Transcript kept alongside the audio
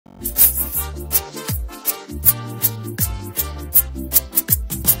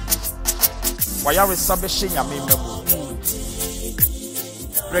waya resabe nyame memo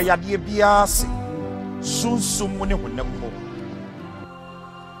prayer de biase sunsum mu ne honammo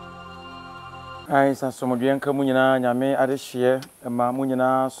ai sa so modwen ka mu nyina nyame adehye ma mu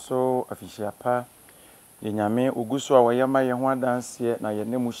nyina so afihia pa ye nyame oguso a wayema ye ho adanse na ye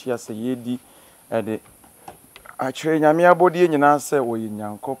ne mu hia se yedi ede achire nyame abodie nyina se woye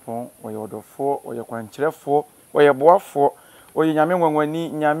nyankopon woye odofo woye kwankyerefo woye boafo woye nyame nwanwani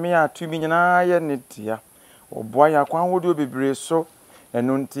nyame atumi nyina ye ne tia oboa ya kwan wodi bebre so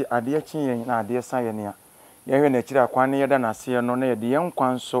eno nti ade kye ye na ade sa ye ne a ye hwe na kire akwan ne ye da na se no na ye de ye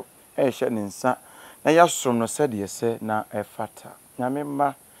nkwan so ehye ne nsa na yasom no se de se na efata nyame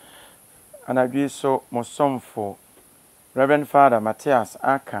ma anadwi so mosomfo Reverend Father Matthias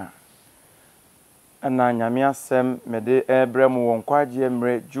Aka ana nyame asem mede ebremu won kwaje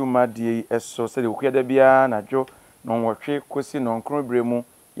emre juma die eso se de okuyada bia na dwo no nwotwe kosi no nkro bremu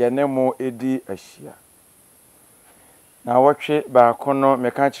ye ne mo edi ahia na wotwe ba kono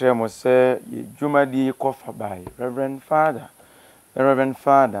meka kire mo se juma die kofa bai Reverend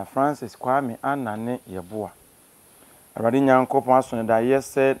Father Francis Kwame Anane Yeboa Awurade Nyankopon asone da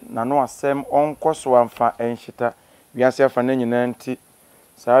yese na no asem onkoso amfa enhita wiase afa na nyina nti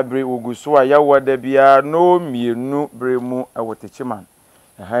sabre oguso a yawo da bia no mienu bremu awotechiman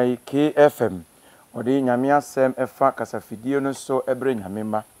hai KFM odi nyame asem efa kasafidie no so ebre nyame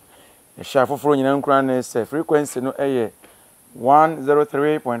ma ehya foforo nyina nkura na se frequency no eye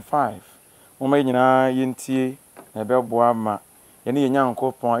 103.5 moma nyina yintie na beboa ma yene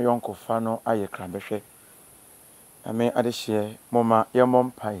Nyankopon ayonkofa no aye krabehwe ame adehye moma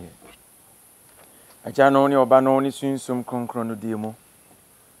yemom paye aja no ni oba no ni sunsum kronkron no die mu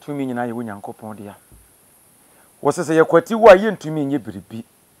tumi nyina ye Nyankopon dia wo sese ye kwati wo aye ntumi nye biribi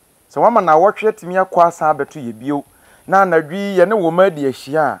se wama na wohwe timi akwasa abeto ye bio na anadwi ye ne wo ma di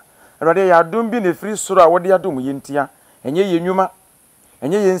ahia Awurade ya adom bi ne firi soro a wo de adom ye ntia enye ye nwuma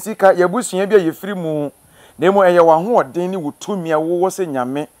enye ye nsika ye busua bi a ye firi mu na mu eye wa ho oden ni wo tumi a wo se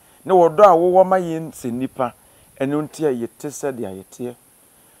nyame ne wo do a wo ma ye nsenipa enu ntia ye tese de ayete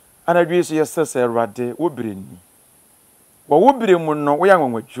anadwi so ye sese Awurade wo bireni wo biremu no wo ya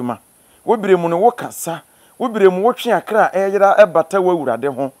nwanwadwuma wo biremu no wo kasa wo biremu wo twe akra eyira ebata wo Awurade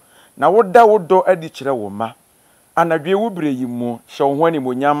ho na wo da wo do adi kire wo ma anadwi wo bireyi mu hye wo ho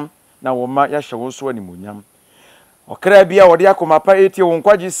animonyam na wo ma ya hye wo so animonyam okra bia wo de akomapa etie wo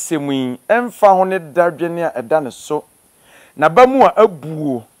nkwaje semui emfa ho ne dadwene a eda ne so na ba mu a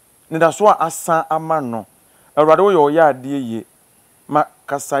abuo ne da so a asa ama no Awurade wo yo ya ade ye ma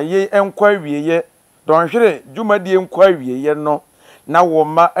kasaye enkwa wieye don hwere dwumadie enkwa wieye no na wo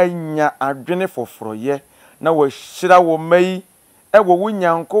ma anya adwene foforoye na wo hyira wo mai ewo wo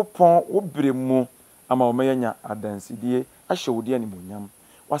Nyankopon wo biremu ama wo mayanya adansidie ahye wo de animonyam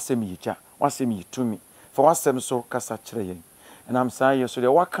wasem yicha wasem yitumi for wasem so kasa kire yen and am say so de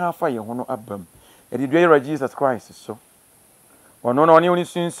waka afa ye ho no abam e de Jesus Christ so wono no oni oni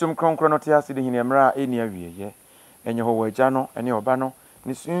sunsum kronkron no te ase de hinemra eni awieye enye ho waja no ene oba no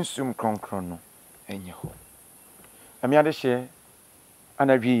ni sunsum kronkron no enye ho ami ade hye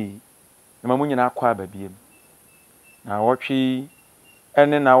anadwi na mamu nyina akwa ababiem na wotwe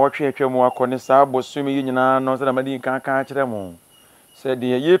ene na wotwe atwam akone sa bosumi yi nyina no se na madi kan kire mo se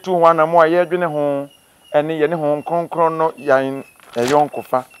de yetu ho na mo aye dwene ho ene ye ne ho kronkron no yan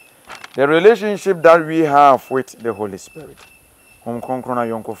eyonkofa the relationship that we have with the Holy Spirit hom kronkron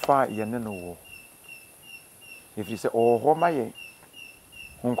ayonkofa ye ne no wo if you say oh ho maye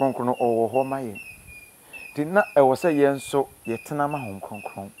hom kronkron no oh ho maye tina e wo se ye nso ye tena ma hom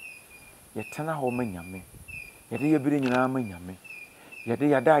kronkron ye tena ho ma nyame ye de ye bire nyina ma nyame ye de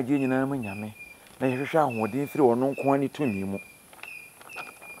ya daage nyina ma nyame na ye hwehwe ahoden firi wono nko ani tumi mu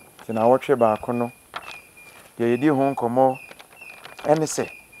tina wotwe ba kono ye di ho nkomo ene se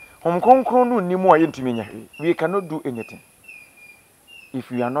hom kronkron no nimu a ye ntumi nya we cannot do anything if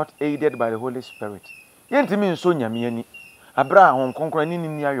we are not aided by the Holy Spirit ye ntumi nso nyame ani abra hom kronkron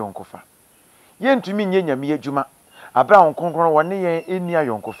ni ayonkofa ye ntumi nye nyame adwuma abra hom kronkron wone ye eni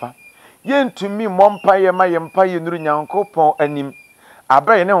ayonkofa ye ntumi mompa ye ma ye mpa ye nuru Nyankopon anim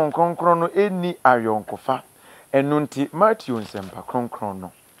abra ye ne hom kronkron no eni ayonkofa enu nti Matthew nsempa kronkron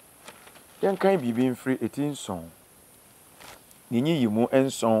no yen kan bibi mfiri etinson ninyi yimu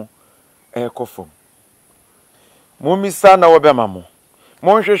enson ekofom mumisa na wobema mo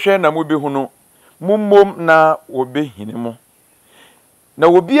monhwehwe na mobehunu mummom na wobehine mo na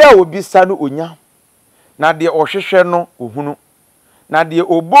obi a obisa no onya na de ohwehwe no ohunu na de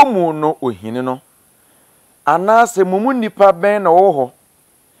obomu no ohine no anase mumu nipa ben na wo ho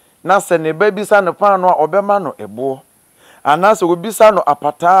na se ne babisa no pa no a obema no ebo anase obisa no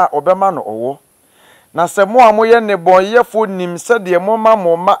apata a obema no owo na se mo a moye ne bonyefo nim se de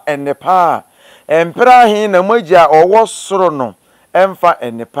moma enepa empra hin na magya owo soro no emfa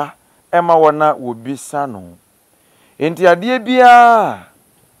enepa ema wona wobisa no enti ade bia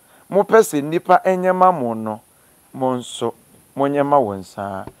mo pese nipa enyema mo no mo nso monyema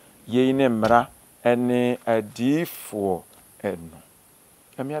wonsa ye ne mra ene adifo eno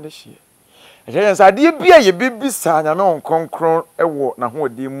emi ade hie eje nsa ade bia ye bebisa nya no nkonkron ewo na ho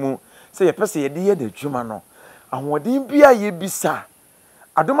ode mu se ye pese ye de ye dadwuma no ahoden bia ye bisa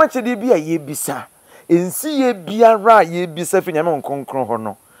adoma chede bia ye bisa ensi ye biara ye bisa fi nya no nkonkron ho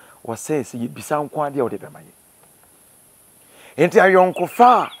no wo se ye bisa nko ade wo de bemaye enti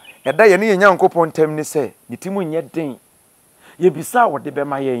ayonkofa eda ye ne ye nyankopon ntam ni se nitimu nye den ye bisa wo de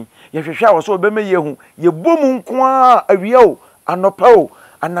bemaye ye hwehwe wo so bemaye hu ye bom nko a awia o anopa o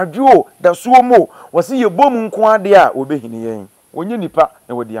anadwo da suomo wo se ye bom nko ade a obehini yen wonye nipa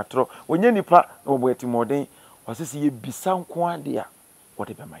na wodi atro wonye nipa na wo etimoden wo se ye bisa nko ade a wo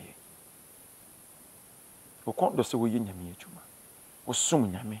de bemaye wo kon do se wo ye nyame adwuma wo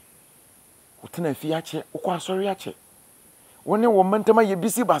som nyame wo tena fi ache wo kwa asori ache woni wo mantama ye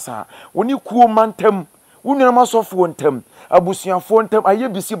bisi basa woni kuo mantam wonua masofo ntam abusuafo ntam aye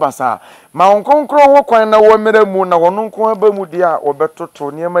bisi basa ma onkonkro ho kwan na wo mera mu na wono nko aba mu dia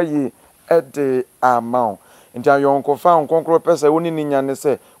obetoto niema ye ede amao ntia yonko fa onkonkro pese woni ni nyane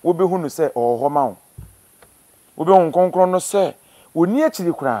se wo behunu se oho mawo wo be onkonkro no se woni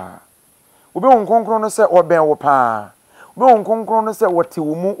akiri kura wo be onkonkro no se oben wo pa wo be onkonkro no se wote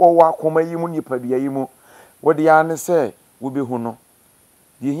wo mu wo akoma yi mu nipa bia yi mu wo de ya ne se wo behunu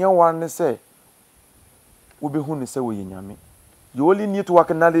de hia wan ne se wo behunu se wo yenyame. You only need to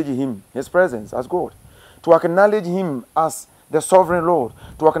acknowledge him, his presence as God, to acknowledge him as the sovereign Lord,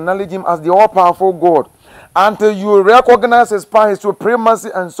 to acknowledge him as the all-powerful God, until you recognize his power, his supremacy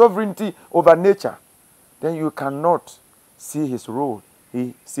and sovereignty over nature. Then you cannot see his role,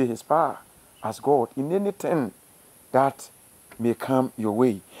 see his power as God in anything that may come your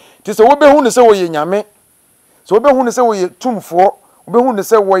way. Tis a wobe se wo yenyame. So wobe se wo ye tumfo, wobe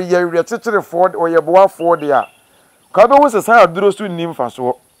se wo ye reteterefo, wo ye boafo de a. Ka be hu se san aduro su nim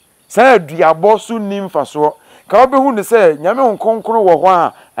faso. San aduabo su nim faso. Ka be hu se nyame nkonkron wo ho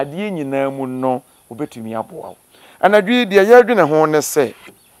a ade nyina mu no obetumi aboa. Anadwi de ye adwene ho ne se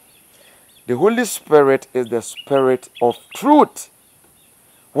the Holy Spirit is the spirit of truth.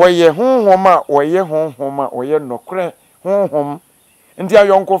 Wo ye honhom wo ye honhom wo ye nokre honhom. Ndi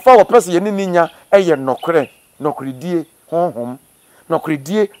ayonkofa wo pese ye ni nya eye nokredie honhom.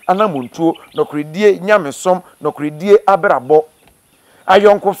 Nokredie anamontuo nokredie nyamesom nokredie abrabo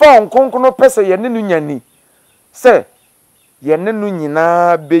ayonkofa onkonkono pese ye ne nu nyani se ye ne nu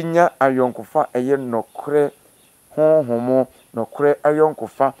nyina benya ayonkofa eye nokre honhomo nokre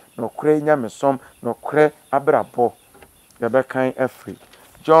ayonkofa nokre nyamesom nokre abrabo ye be kan afri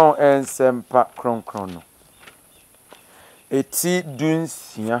John ensempa kronkron no eti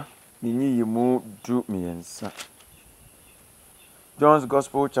dunsia ni yimu du miensa. John's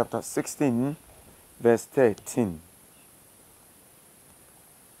Gospel chapter 16 verse 13.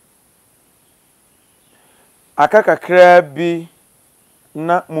 Akakakra bi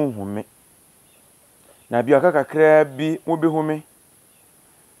na muhume. Na bi akakakra bi mubihume.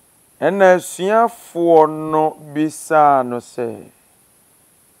 Ena suafo no bisa no se.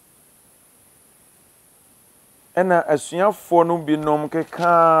 Ena asuafo no bi nom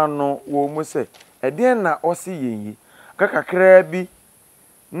keka no wo mu se. Ede na osi yenyi. Akakakra bi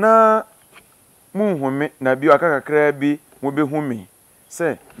na muhume na bi akakakra bi mubihume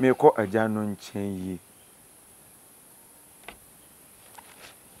se meko agya no nchen yi.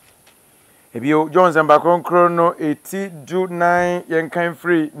 Ebio John Zamba konkro no 8-9 yenkan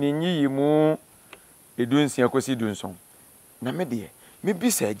free ni nyi mu edunsia kosi dunson. Na me de me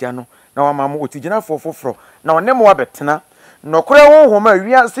bisa agya no na wamamo otigina fofoforo na onemo wabetena nokore honhom a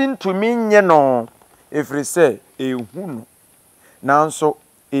wiase ntumi nye no efri se ehunu nanso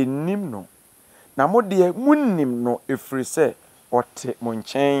enim no na modie munnim no efri se ote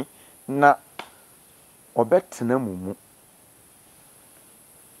monchen na obetena mumu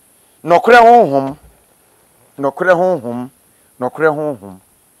nokre honhom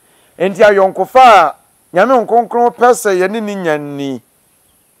enti ayonkofa nyame nkonkron pese ye ni nyani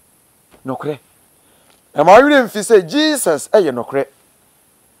nokre am I really mfi say Jesus eye nokre.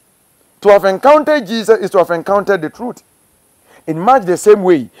 To have encountered Jesus is to have encountered the truth. In much the same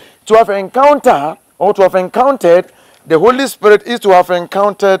way, to have encountered or to have encountered the Holy Spirit is to have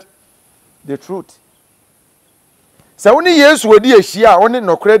encountered the truth. Se woni Yesu odi ehia, woni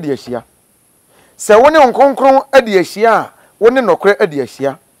nokre de ehia. Se woni onkonkron ade ehia, woni nokre ade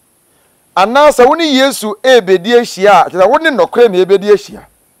ehia. anasa woni Yesu ebedi ahia a woni nokre na ebedi ahia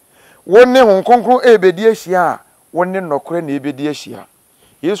woni hon konkron ebedi ahia a woni nokre na ebedi ahia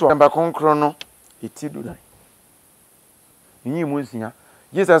Yesu amba konkron no eti dudan nyi mu nsia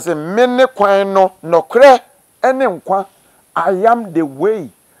Jesus say mene kwan no nokre ene nkwa I am the way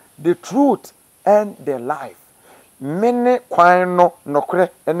the truth and the life mene kwan no nokre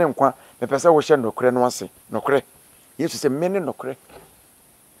ene nkwa me pese wo hye nokre no ase nokre Jesus say mene nokre.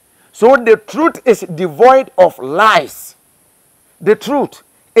 So the truth is devoid of lies. The truth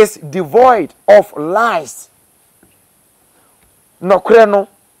is devoid of lies. Nokre no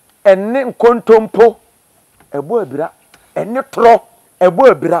ene nkontompo ebo abira ene tro ebo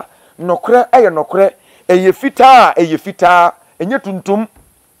abira nokre eye nokre eye fitaa enye tuntum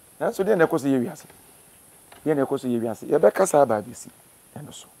na so de na ekoso ye wiase ye na ekoso ye wiase ye be kasa ba bisi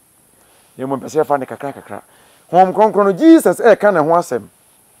eno so ye mo pese fa ne kakra hom kronkron no Jesus ka na ho asem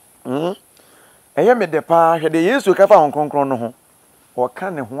eye me de pa hwede Yesu ka fa hom kronkron no ho o ka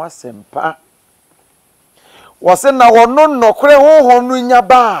ne ho asem pa wose na wono nokre honhom no nya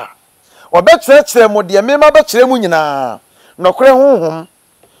ba obe kyerɛkyerɛ mo de me ma be kyerɛ mu nyina nokre honhom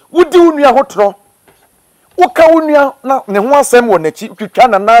wudi unua hotro uka unua na ne ho asem wo nachi twitwa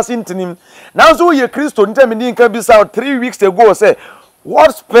na nase ntinim nanso wo ye Kristo ntame ni nka bisa 3 weeks ago say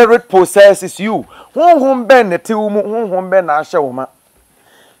what spirit possesses you honhom ben ne te wo mu honhom ben na ahye wo ma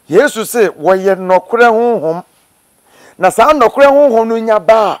Yesu say wo ye nokre honhom na sa nokre honhom no nya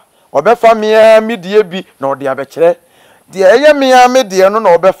ba obefa mea medie bi na ode abekere de eye mea medie no na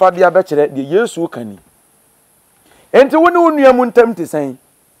obefa de abekere de Yesu kani enti woni onua mu ntam te san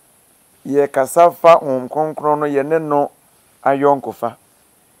ye kasafa konkron no ye ne no ayonkofa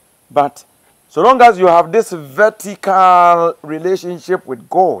but so long as you have this vertical relationship with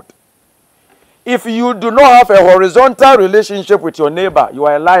God, if you do not have a horizontal relationship with your neighbor, you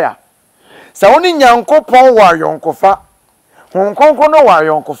are a liar. Sa woni nyankopon wa ayonkofa konkron no wa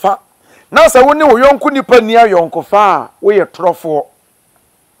ayonkofa na sa woni wo yonko nipa ni ayonkofa wo ye trofo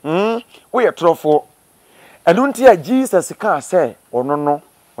wo ye trofo Elunti ya Jesus ka say ono no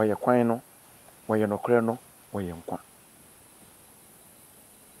oye kwan no oye nokre no oye nkwa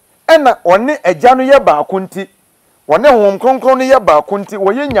ena one agya no ye baako nti one hom kronkron no ye baako nti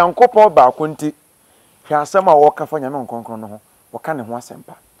oye nyankopon baako nti hwa asem a wo ka fa nyame kronkron no ho wo ka ne ho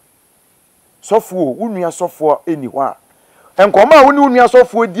asempa sofuo unua sofuo eni ho a enkoma a woni unua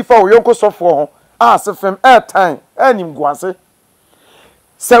sofuo di fa wo yonko sofuo ho a asefem airtime anim guase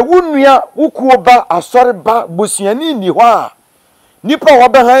se wunua wukuo ba asore ba bosuani ni ho a nipa wo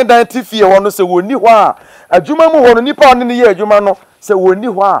behan dan tifie ho no se woni ho a adwuma mu ho no nipa one ne ye adwuma no se woni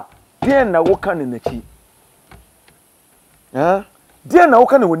ho a den na wo ka ne nachi den na wo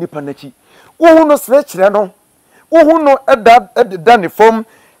ka ne woni pa nachi wo hu no sere kire no wo hu no eda ne fom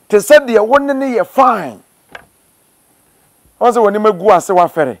te se de woni ne ye fine won se woni magu ase wa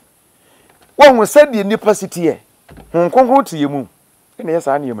fere wo hu se de nipa sitie hu konkron tie mu ene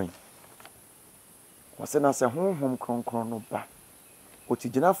yesa na yeman wose na se honhom kronkron no ba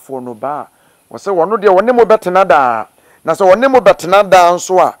otiginafo no ba wose wono de wone mo betena da na se wone mo betena da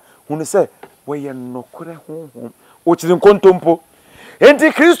nso a hunu se woye nokore honhom otirin kontompo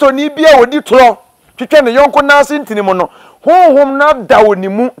enti Kristo ni bia wodi tro twetwe ne yonko nase ntini mo no honhom na da woni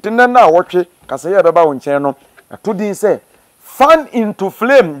mu tena na wotwe kase ye beba wo nchen no atodin se fan into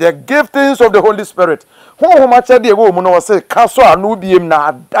flame the giftings of the Holy Spirit. Honhom acha de go mu no wose kaso anu biem na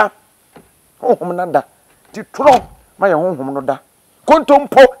ada honhom na da ti tro ma ye honhom no da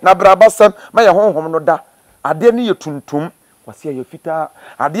kontompo na brabasam ma ye honhom no da ade ne ye tuntum wase ye fita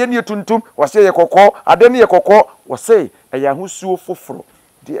ade ne ye tuntum wase ye kokko ade ne ye kokko wase ye ahusuo foforo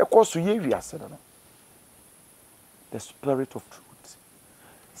de ekoso ye wiase no the spirit of truth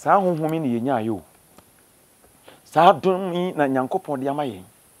sa honhom ni ye nya ayo sa dumi na nyankopon de amaye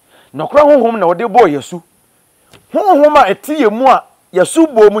nokra honhom na ode bo Yesu honhom a etiye mu a Yesu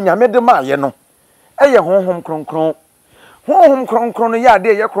bo mu nyame de ma ye no eye honhom kronkron no ya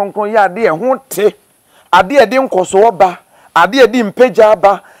de ye kronkron ya de ho te ade de nkoso ba ade de mpagya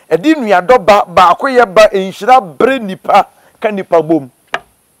ba ede nuado ba akoye ba enhira bre nipa ka nipa bom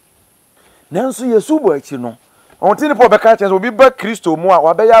nanso Yesu bo achi no ontini po be ka che obi ba Kristo mu a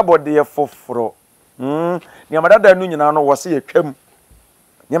wa be ya abode ye foforo niamadada nu nyina no wose ye twam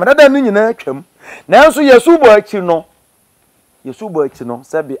niamadada nu nyina twam nanso Yesu bo achi no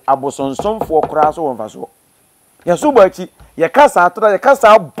sebi abosonsomfo kora so wonfa so Yesu bo achi ye kasa atora ye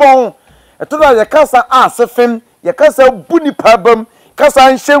kasa bon etora ye kasa asefem ye kasa bunipa bam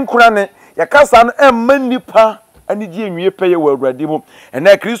kasa nhyenkura ne ye kasa no emma nipa ani gi enwie peye wa awurade mu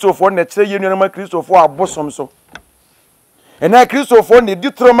ena Kristofo na kire ye nuanama Kristofo abosom so ena Kristofo ne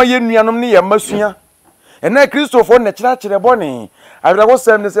ditroma ye nuanom ne ye masua ena Kristofo ne kyerɛkyerɛ bɔne abira wo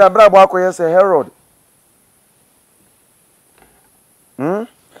sɛm ne sɛ abira bɔ akɔyɛ sɛ Herod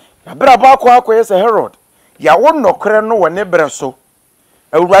abira bɔ akɔyɛ sɛ Herod ya wo nokre no wɔ ne brɛ so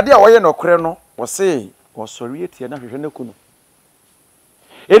awurade a wɔyɛ nokre no wɔ se wɔsɔre etie na hwehwɛ ne kunu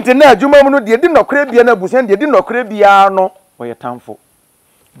enti na adwuma mu no de di nokre bia na abusan de di nokre bia no wɔyɛ tamfo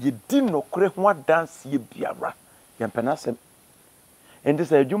ye di nokre ho adanse biara yɛmpenasɛm enti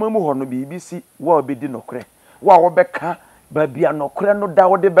sɛ adwuma mu hɔ no bibi si wa obedi nokre wa wɔbɛka ba bia nokre no da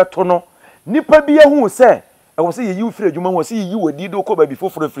wode bɛto no nipa bia hu sɛ ɛwɔ sɛ yeyi ufiri adwuma hu sɛ yeyi wadi do kɔ ba bi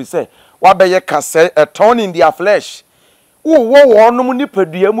foforo firi sɛ wa bɛyɛ kase a thorn in their flesh wo wɔnom nipa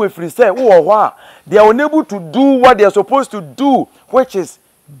dua mu efiri sɛ wo wɔ hɔ a they are unable to do what they are supposed to do, which is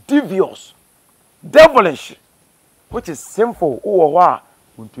devious, devilish, which is sinful.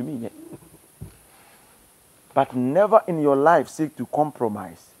 But never in your life seek to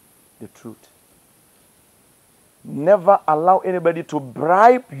compromise the truth. Never allow anybody to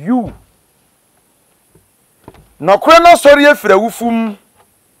bribe you. Nokre no sori efira wufum.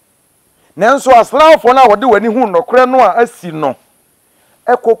 Nanso aslanfo na wode wani hu nokre no a asi no.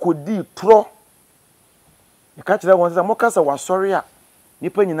 Ekokodi tro. E ka kire won se mo kasa wasori a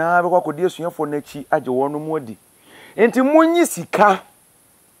nipa nyina be kokodi asuafo na chi age wono mu adi. Enti munyi sika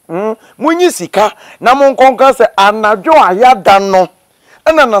na monkonka se anadwo ayada no.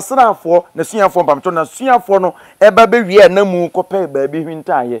 Ena nasrafo na suafo mpamto na suafo no eba be wie na mu kope ba bi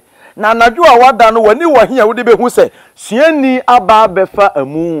hwintaaye. Na anadwo a wada no wani wahia wo de be hu se suani aba befa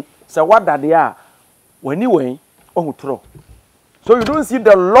amu se wada de a wani wen ohutro. So you don't see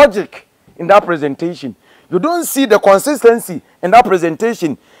the logic in that presentation. You don't see the consistency in that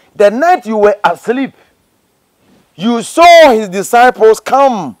presentation. The night you were asleep, you saw his disciples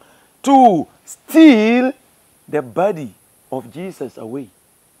come to steal the body of Jesus away.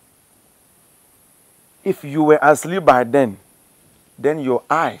 If you were asleep by then your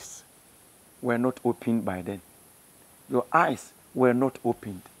eyes were not opened by then. Your eyes were not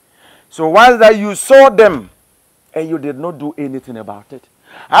opened. So while that you saw them and you did not do anything about it.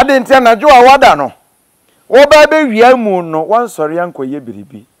 I didn't tell you what no. Oba be wia mu no wan sori ankoye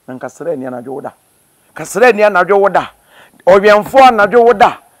biribi. Nkasere ni anadwo woda. Kasere ni anadwo woda. Owiemfo anadwo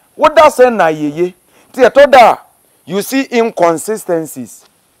woda. Woda se na yeye. Ti etoda you see inconsistencies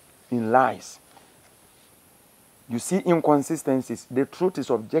in lies. You see inconsistencies. The truth is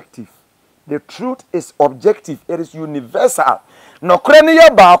objective. The truth is objective. It is universal. Nokre ni ye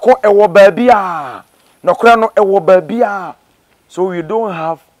baako ewo baabia. Nokre no ewo baabia. So we don't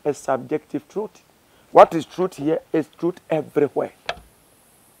have a subjective truth. What is truth here is truth everywhere.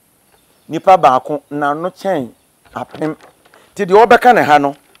 Nipa baako na no chen apem. Ti de obeka ne ha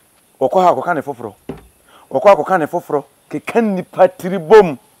no. Okọ ha akọka ne foforo. Okọ akọka ne foforo. Keka nipa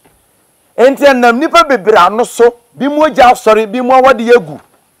tribom. Enti anam nipa bebra no so bi mu agya sori bi mu awade yagu.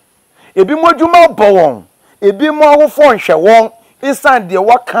 Ebi mu adwuma bɔwɔn. Ebi mu awofo nhwe wɔn. Isan de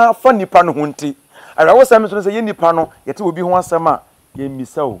waka fa nipa no hunti. Ara wo sam so say ye nipa no yete obi ho asɛm a ye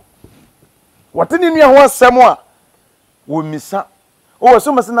misa o. Wote ni nua ho asɛm a wo misa. O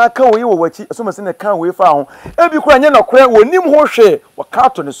so mase na aka wo ye wo wachi, so mase na kan wo fa ho. Ebi kura nye na kora wonim ho hwe, waka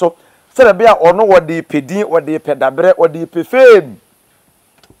to ne so. Sere be a ono wode pedin, wode pedabre, wode pefem.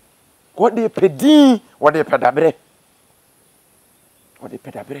 Wode pedin, wode pedabre. Wode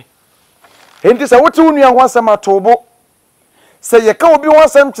pedabre. Enti se wote wo nua ho asɛm atobo. Se ye ka obi ho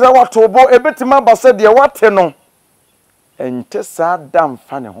asɛm kyerɛ watobo ebetima ba se de wate no. Ente sa dam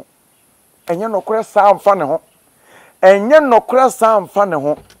fa ne ho. Enye nokora sa amfa ne ho. Enye nokora sa amfa ne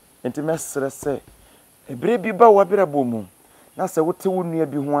ho. Enti mesere se ebre bi ba wabirabo mu. Na se wote wo nua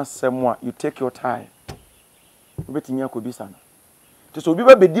bi ho asɛm a you take your time. Obetinya akobisa no. Te so obi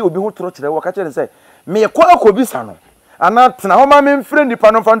ba bedi obi ho toro kyerɛ wo ka kyerɛ se me kwa akobisa no. Ana tena ho ma me mfre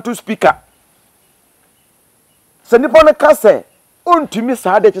nipa no fa nto speaker. Se nipa no ka se ontumi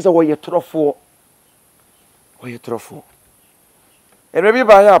saa de kyerɛ se wo ye torofo. Wo ye torofo. Erebi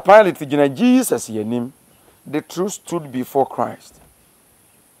ba ya Pilate gina Jesus yanim. The truth stood before Christ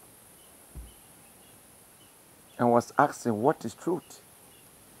and was asking, what is truth?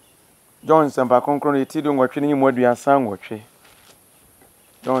 John Semba Konkron itidu ngwatwe ni mu aduasa ngwatwe.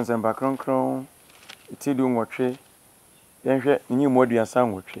 John Semba Konkron itidu ngwatwe yenhwe ni mu aduasa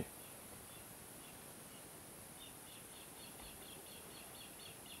ngwatwe.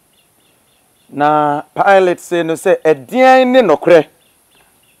 Na Pilate say no say edian ne nokre.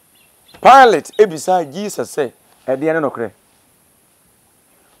 Pilate ebisa Jesus say edian ne nokre.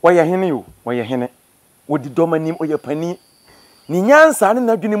 Woyɛ hene yo, woyɛ hene. Wodi domanim oyɛ pani. Ni nyansa ne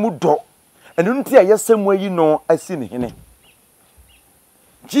nadwene mu dɔ. Enu nti a yɛsɛm ayi no asi ne hene.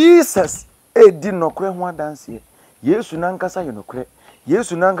 Jesus edi nokre ho adanse. Yesu nankasa ye nokre.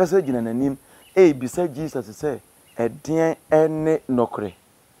 Yesu nankasa gina nanim bisa Jesus say edien ene nokre.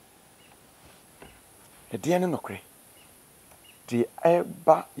 Edien ne nokre. Di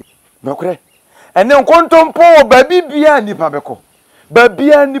eba nokre. Ene nkontompo babi bia nipa beko.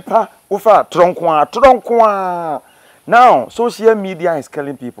 Babia nipa ufa tronko. Now social media is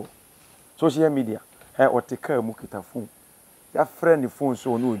killing people. Social media what ka mu kita phone. Ya friend phone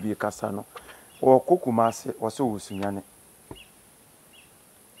so no bi kasa no. O kokumase o so osunyane.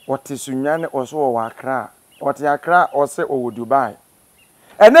 What sunyane o so o Accra. What Accra o se o Dubai.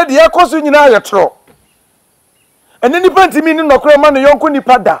 Ene de yakoso nyina ye tro. Ene nipa ntimi ni nokora ma no yonko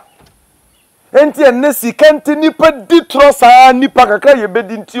nipa da. Enti ene sikante nipa di tro saa nipa kakra ye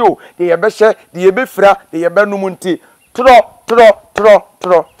bedi nti o de ye behye de ye befira de ye benum nti tro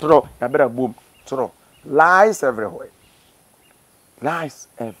ya bera boom tro lies everywhere. Lies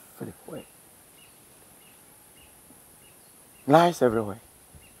everywhere. Lies everywhere.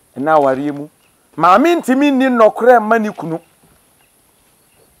 And now wariemu maami ntimi ni nokora ma ni kunu.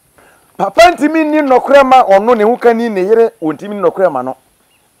 Papa ntimi ni nokora ma ono ne hukani ne yere ontimi ni nokora ma no.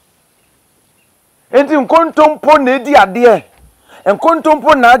 Enti nkontompo na edi ade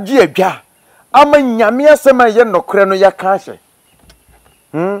nkontompo na agi adwa ama nyame asema ye nokre no ya ka hye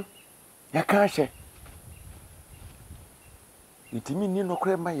ya ka hye itimi ni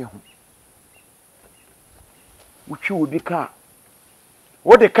nokre ma ye ho uchi obi ka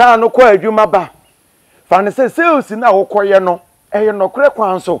wo de ka no kwa adwuma ba fa ne se sales na wo koye no eye nokre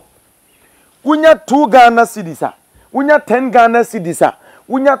kwanso wunya 2 Ghana cedis wunya 10 Ghana cedis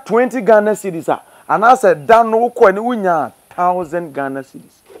wunya 20 Ghana cedis and I said, "Dan no ko ni unya 1,000 Ghana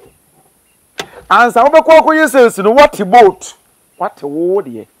cedis." And some of ko yes no what boat, what wood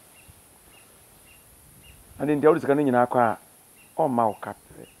ye. And in the old scanning in aqua, oh mau cap.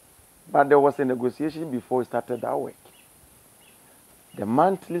 But there was a negotiation before we started that work. The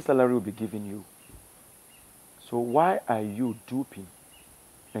monthly salary will be given you. So why are you duping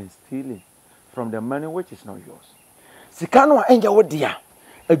and stealing from the money which is not yours? Sikano enja wodia.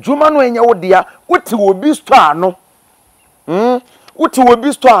 Ejuma no enya wodia wote obi store no wote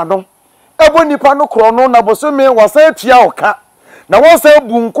obi store no ebo nipa no kro no na bosome wasa atua oka na wasa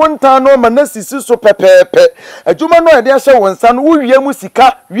bu nkonta no ma na sisi so pepepe ejuma no ede ahye wonsa no wie mu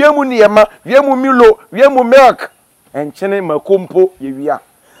sika wie mu niema wie mu milo wie mu milk enchene makompo ye wia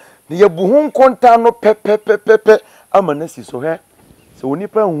ne ye bu hu nkonta no pepepe ama na sisi so he se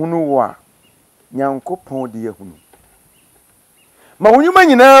onipa hunu wo a nyankopon de ye hunu ma wonyuma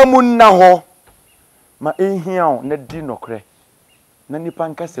nyina mu na ho ma ehia o na di nokre na nipa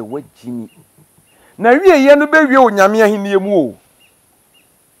nka se wagimi na wieye no bewie onyame ahenie mu o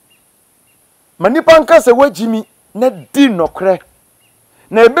ma nipa nka se wagimi na di nokre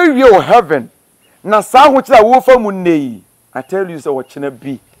na bewie o heaven na saa ho kira wo fa mu nei I tell you so ochina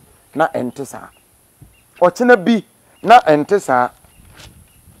bi na entesa ochina bi na entesa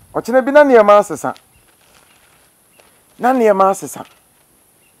ochina bi na niema asesa na niema asesa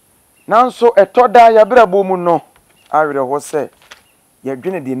nanso etoda ya brabo mu no awere ho se ye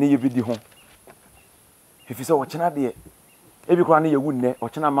dwene de ne ye bidi ho efise ochina de ebi kwa na ye wunne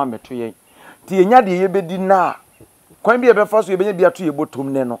ochina ma meto ye ti enya de ye bedi na kwan bi ye befa so ye benya bi ato ye botom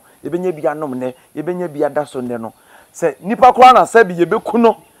ne no ye benya bi anom ne ye benya bi adaso ne no se nipa kwa na se bi ye beku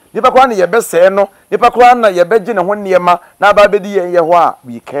no nipa kwa na ye bese no nipa kwa na ye beje ne ho niema na ba bedi ye ho a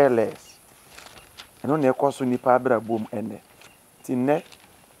be careless eno na ekoso nipa brabo mu ene ti ne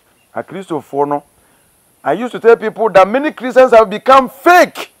a Christopher no I used to tell people that many Christians have become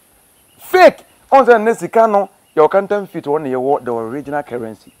fake. Fake. On the next no your can't fit on the original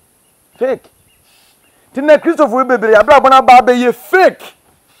currency. Fake. Tina Christopher baby abra ba ye fake.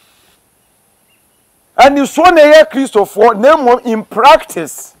 And you saw na Christopher name in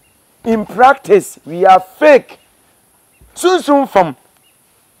practice. In practice we are fake. Soon from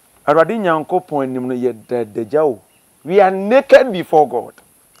Aradi Nyankopon nim no ye de jaw. We are naked before God.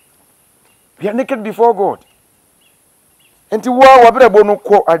 We are naked before God. Enti wa brabo no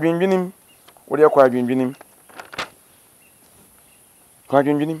ko adwendwenim. Wo de ko adwendwenim. Ko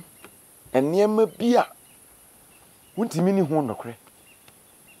adwendwenim. Enema bia. Wontimi ni hu nokre.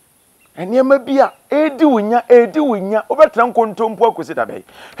 Enema bia edi wonya obetra nkontompo akosi dabe.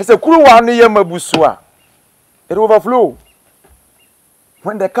 Hese kuru wa no ye mabuso a. It overflow.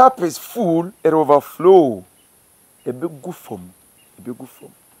 When the cup is full, it overflow. A big good form. A big good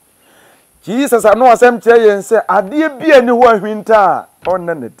form. Jesus I know asem tell you say ade bia ni ho ahwinta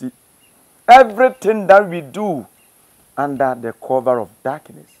onanati. Everything that we do under the cover of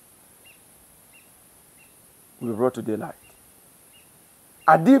darkness we brought to daylight.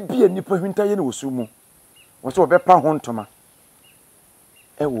 ade bi nipa hwinta ye ne wosumu wo so obepa ho ntoma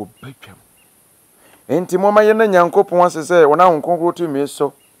e wo badwam enti moma ye na Nyankopon asese wona honkonkro to mi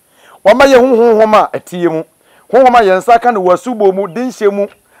so wama ye honhom a atie mu honhom a yensa ka ne wasubo mu dinhye mu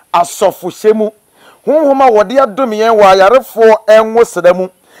asofo hye mu honhom a wode adom yen wa yarefo enwo seda mu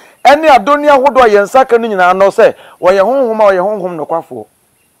ene adoni ahodo yensa ka no nyina no se wo ye honhom a wo ye honhom nokwafo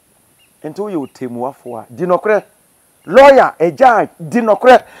enti wo ye otemuafo a di nokre lawyer eja di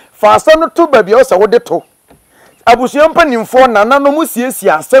nokre fa asa no to ba bia o se wo de to abusuam panimfo nananom mu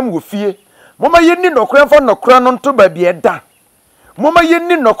siesie asem wo fie moma yenni nokre mfa nokre no to ba bia da moma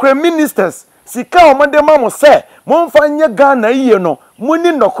yenni nokre ministers sika omode ma mo se momfa nye Ghana yiye no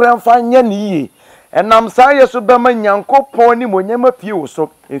muni nokre mfa nye ne yiye enam sa yeso be ma Nyankopon ni monyama pie wo so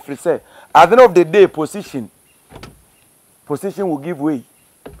efri se at the end of the day position will give way,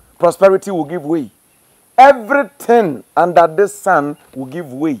 prosperity will give way, everything under the sun will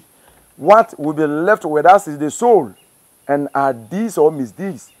give way. What will be left with us is the soul and our deeds or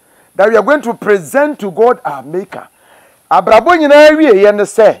misdeeds that we are going to present to God our maker. Abrabo nyina wie ye ne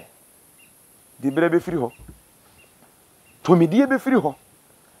se di brebe firi ho tomidie be firi ho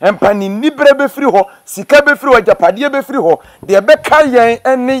empani ni brebe firi ho sika be firi ho japade be firi ho de be ka yen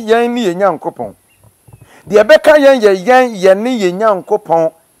ene yen ni ye Nyankopon de be ka yen ye ne ye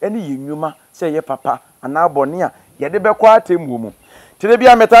Nyankopon ene ye nwuma se ye papa ana abone a ye de be kwa atemmu mu tire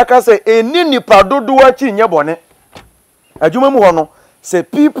bia metaka se eni nipa dodo achi nye bone adwuma mu ho no say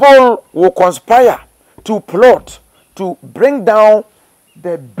people will conspire to plot to bring down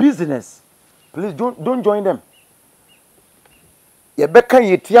the business. Please don't join them. Ye be kan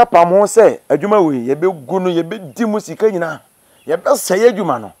yetia pamo say adwuma we ye be gunu ye be di musika nyina ye be saye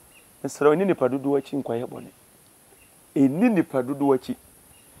adwuma no nsere oni nipa dodo achi nkwaye bone eni nipa dodo achi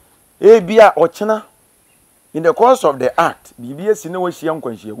bia ochena in the course of the act bibia si na wa hia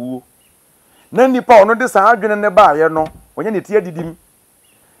nkwanhia wuo na nipa ono de sa adwene ne ba ye no onye ne tie didim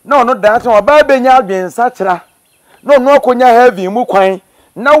na ono da atan oba benya adwen sakira na ono akonya heavy mu kwan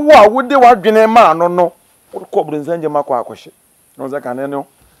na wo a wo de wadwene ma no no ko brunzanje makwa akohye no zaka ne no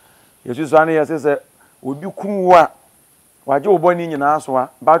yesu so ane yese obi kunwo a waje oboni nyina so a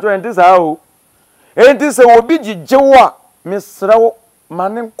ba to enti sa o enti se obi gigewo a mesrewo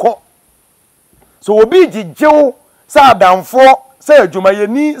manenko so obi gigewo sa adamfo sa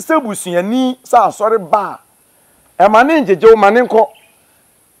adwumayeni sa busuani sa asore ba e mane gigewo manenko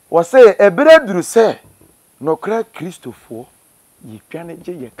wo se ebere duru se no kra Kristofo yitwane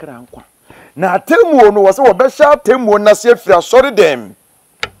je ye kra nkwa na atemuo no wo se wo be sha atemuo na se afira asore dem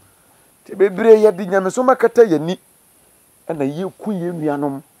te bebre ye di nyameso makata yani na ye ku ye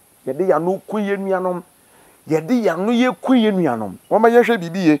nuanom ye de ya no ku ye nuanom ye de ya no ye ku ye nuanom wo ma ye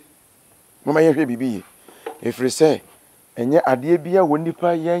hwe bibiye efri se enye ade bia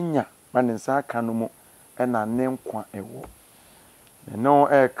wonipa yanya manensa aka no mu na ne nkwa ewo no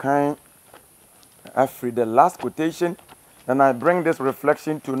kind after the last quotation, and I bring this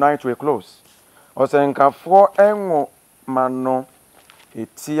reflection tonight to a close. Osenkafo enwo mano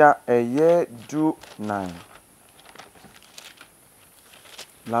etia eye du 9.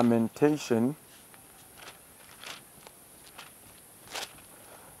 Lamentation,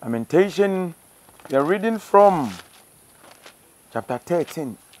 we are reading from chapter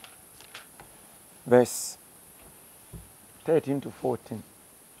 13, verse 13 to 14.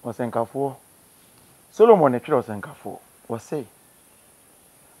 Osenkafo Solomon ekiro Osenkafo was say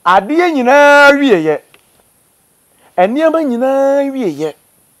ade nyina wieye eniama nyina wieye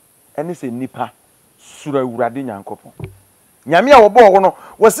ene se nipa suro awurade Nyankopon nyame a wo bo ho no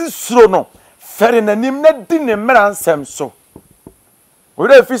wasi suro no fere nanim na di ne mmara nsem so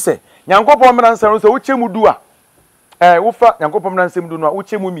ora fi se Nyankopon mmara nsem so wo chemu du a wo fa Nyankopon mmara nsem du no a wo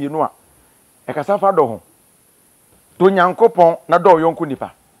chemu mienu a ekasa fa do ho to Nyankopon na do yonko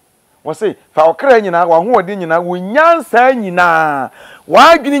nipa wo se fa okra nyina wa ho odi nyina wo nyansa nyina wa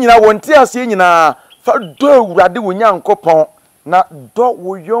adwini nyina wo nte ase nyina fa do awurade wo Nyankopon na do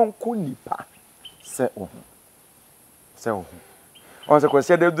wo yonko nipa se o on se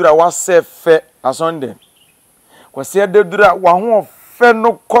kwese de dura wa se fe asonde kwese de dura wa ho fe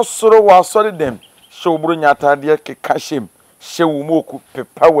no kosoro wa sori dem showburu nyatade keka shem shewu moku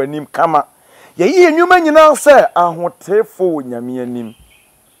pepa wanim kama ye enwuma nyina se ahotefo nyame anim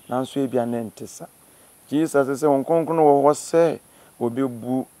nanso ebia na ntesa Jesus se wonkonkon wo ho se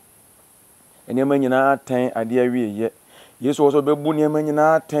obebu enema nyina atan ade awieye Yesu wo so bebu enema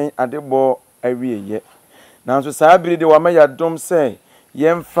nyina atan ade bo awieye nanso saabiri de wa maya dom se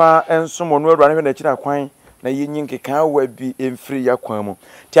yemfa ensomo no awurade hwe na kira kwan na yenyin keka wa bi emfiri yakwan mu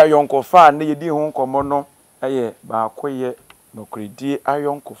ti ayonkofa na yedi ho nkomo no eye ba koye nokoredi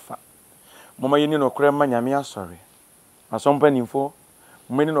ayonkofa moma yeni nokore ma nyame asori asompa nimfo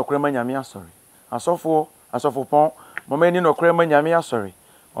moma yeni nokore ma nyame asori asofopon moma yeni nokore ma nyame asori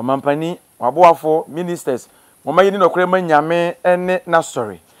omampani waboafo ministers moma yeni nokore ma nyame ene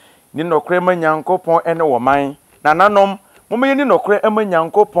nasori ni nokore ma nyankopon ene wo man nananom moma yeni nokore ma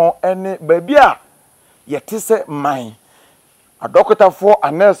nyankopon ene babia yetese man adokotafo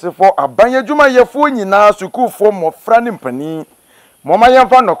anesefo abanyadwuma yefo nyina sukufo mofra ne mpani moma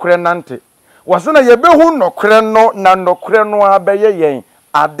yemfa nokore nante wasena yebehu nokore no na nokore no abeye yen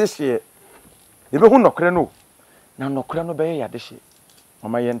adehye yebehu nokore no na nokore no beye yadehye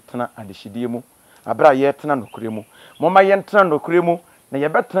moma yentena adehidie mu abra yetena nokore mu moma yentena nokore mu na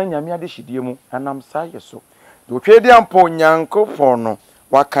yebetena nyame adehidie mu anam sa yeso de otwedi ampo nyankopon no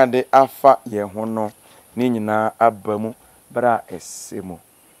wakade afa ye ho no ni nyina abamu bra esemu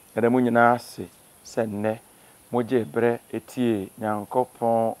adamu nyina ase senne moje bre etie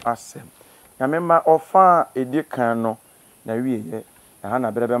nyankopon asem nyamema ofa edikan no na wieye na ha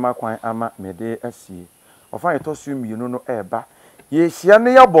na brebe makwan ama mede asie ofa etosu mienu no eba ye hia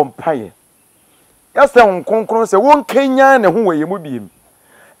ne ya bompaye yase nkonkron se won kanya ne ho weye mu biem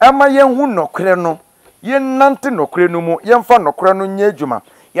ama ye hu nokre no ye nante nokre no mu ye mfa nokre no nya adwuma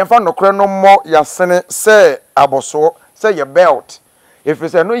ye mfa nokre no mo yasene se aboso se ye belt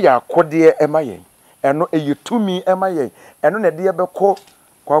if se no ya akode emaye eno eyitumi emaye eno na de ye beko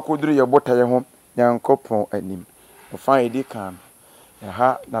kwa koduru ye botaye ho nyankopon anim ofa edi kan ya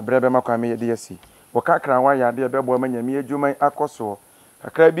ha na brebe makwa me ye de yasi wokakra wa ya de bebo amanyame adwuma akoso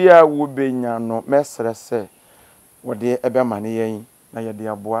kakra bia wo benya no mesre se wode ebe mane yen na ye de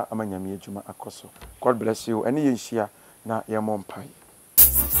aboa amanyame adwuma akoso. God bless you ene ye nhia na ye mompai.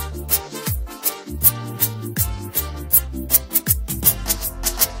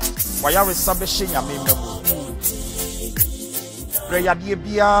 Waya resabeshe nyame mabu prayer die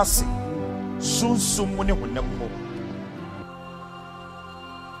biase sunsum ne honammo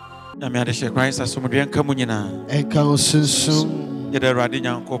nyame ade hye Christ asomdwe nka mu nyina enka osunsum yede awrade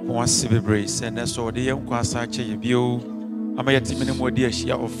nyankopon ase bebre se ne so de yenkwa asa che ye bio ama yetimi ne modi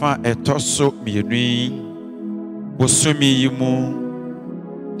ahia ofa etoso mienui bosumi yimu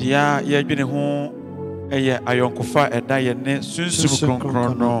dia yedwene ho eye ayonkofa eda ye ne sunsum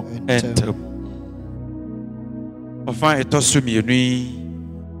kronkron no entam ofa etoso mienui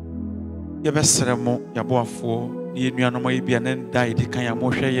ye besremo yaboafo ni nuanom ayibia ne dai de kan ya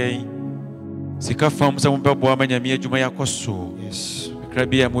mohwe yen sika fam se mo bebo amanyame adwuma yakoso yes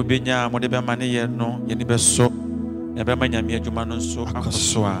krabia mo benya mo de be mane ye no ye ni beso na be amanyame adwuma no nso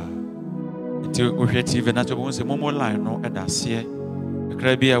akoso a ti ohwe TV na to bo se mo line no edase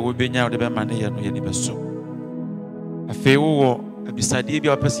krabia wo benya wo de be mane ye no ye ni beso afi wo abisade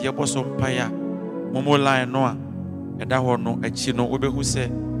bia opese ye boso mpaya mo line no a eda ho no achi no obehu se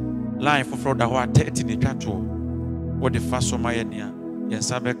line foforo da ho a 30 ni twato wo de fa so ma ye nia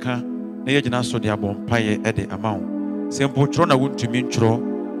yensa beka na ye gina so de abompaye ede amawo sempo tro na wontumi ntro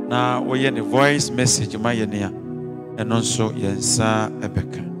na wo ye ne voice message ma ye nia eno nso yensa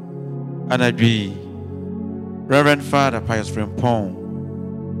ebeka anadwi Reverend Father Pius Frimpong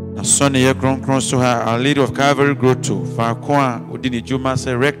na son ye kronkron so ha our leader of Calvary Grotto fa ko a odini juma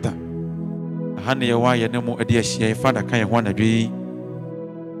se rector hane ye wa ye ne mu ade ahia Father kan ye ho anadwi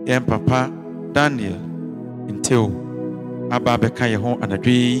yen papa Daniel Inteo aba beka ye ho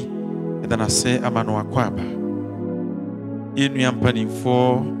anadwi edana se amano akwaba inu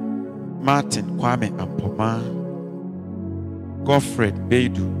ampanimfo Martin Kwame Ampoma Godfred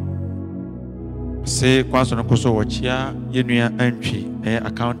Beidu se kwaso no koso wochia yenua antwi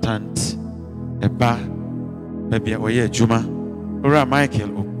accountant eba babia oye adwuma ora Michael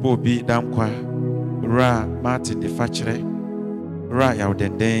Obobi Dankwa ora Martin de Fachere ora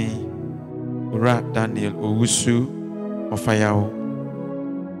Yaudenden ora Daniel Owusu Ofayao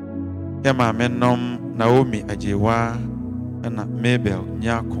Yama menom Naomi Ajewa na Mabel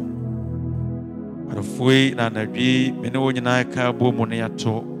Nyako arafui na nadwi mene wo nyina ka bo mu ne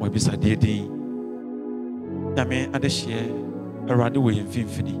yato mo bisa dedi nyame adehye awrade wo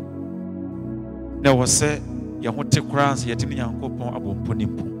yemfimfini na wo se ye hote kranse yetini yankopon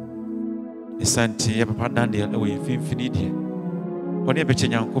abomponimpo esanti ye papa Daniel wo yemfimfini die woni be che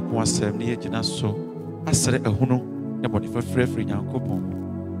yankopon asem ne ye gina so asere ahunu ne bodi fafrafri yankopon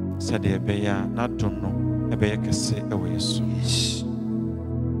sade be ya na donno e be yekese e wo yeso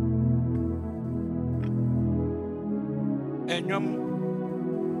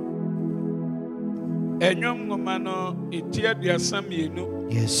enyom ngomano itia duasamienu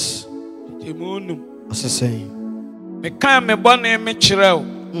yes emunum osesen me kan me bone me kyerɛw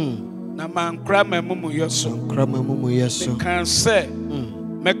na mankra mamumu yeso Mankra mamumu yeso. Kan say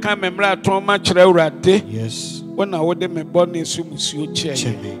meka memra atoma kyerɛ Awurade. Yes. Wona wode me bɔne so musuo kyɛ.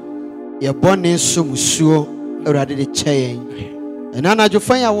 Ye bɔne so musuo Awurade de kyɛ yɛn. Ɛna na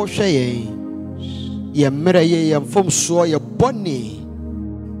adwofan ya wo hwɛ yɛn. Ye mmerɛ ye mfom so ye bɔne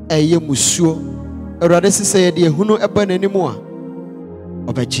ɛyɛ musuo. Awurade sise ye de ehunu ɛba n'anim a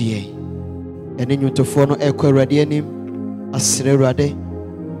ɔbɛgye yɛn. Ɛne nwuntofo no ɛkɔ Awurade anim asrɛ Awurade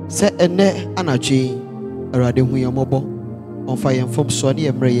sɛ ɛnɛ anadwe Awurade hu yɛn mmɔbɔ ɔmfa yɛn mfom so ne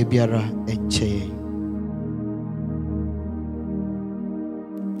yɛ mmerɛ yɛ biara ɛnkyɛ yɛn.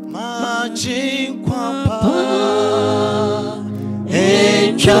 Majin kwapa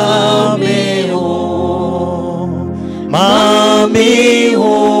enchame ho mami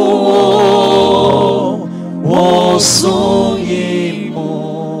ho wosuyimo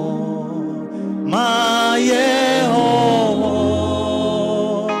maye ho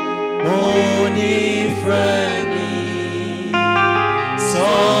moni freni so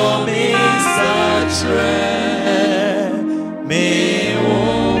mi sachre me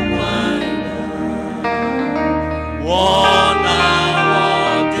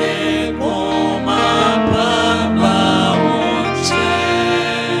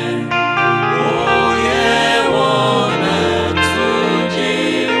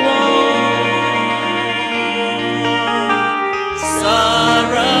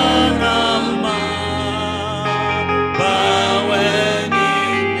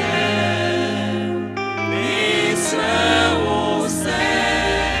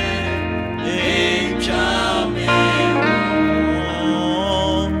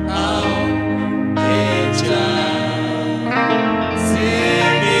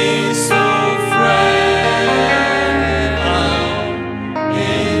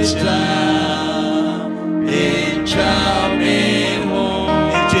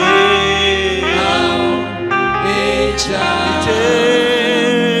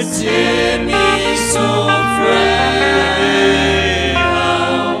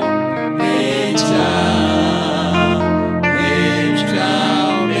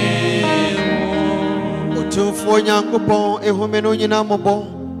Nyankopɔn ehume no nyina mobɔ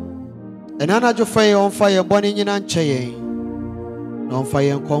ɛna na adwofa yɛ ɔmfa yɛn bɔne nyina nkyɛ yɛn na ɔmfa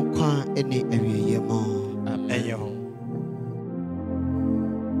yɛn nkɔnkwa ɛne awieyɛ mu. Amen.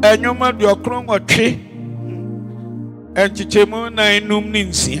 Enyoma de okron otwe enchichemu na enum ni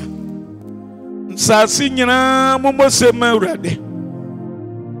nsia nsase nyina momose ma Awurade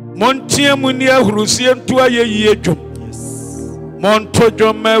montie mu ni ahurusie nto ayeyie dwom monto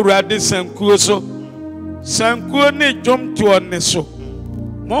dwom ma Awurade sankuo so sankuo ne dwom to ne so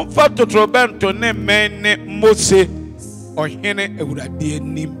monfa totrobento ne men ne Mose ohene Awurade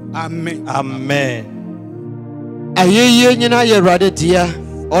anim. Amen. Amen. Ayeyie nyina yɛ Awurade dia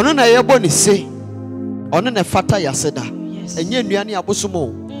ɔno na yɛbɔ ne se ɔno na fata yaseda enye nnuane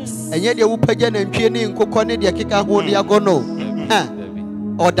abosomo enye de wupagya na ntwie ne nkokɔ ne de keka ho de agono ha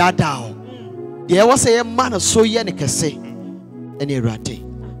ɔdadao de ɛwɔ sɛ yɛ ma no so yɛ ne kɛse ɛne Awurade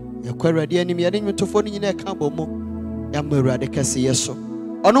yɛkɔ Awurade anim yɛ ne nwuntofo no nyina ɛka bɔ mu yɛma Awurade kɛse yɛ so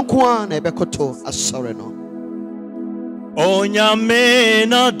ɔno nko a na ɛbɛkoto asɔre no. Onyame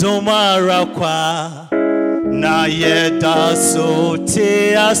na domara kwa na yeda so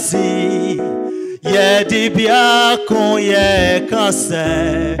te asi yedi bia kon ye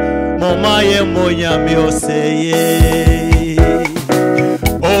kase mama ye monyame oseye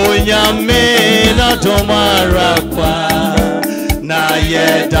Onyame na domara kwa na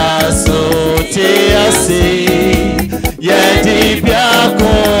yeda so te asi yedi bia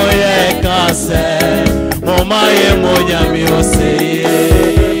kon ye kase mama ye monyame oseye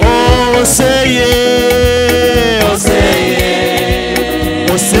oseye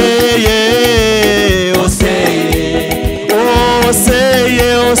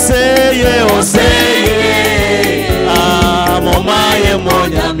ah mama ye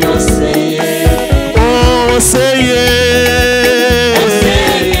monyame oseye oseye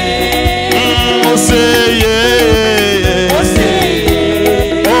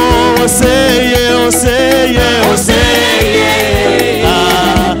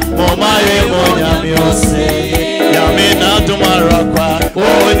ah mama ye monyame oseye yame na tomara kwa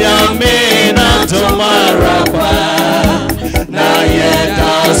onyame na tomara kwa na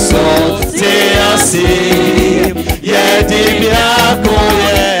yeda so te asi yedi biako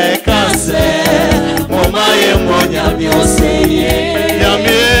ye kase mama ye monyame oseye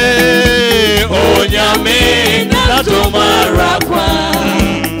yame onyame na tomara kwa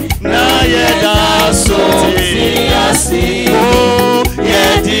na yeda so te asi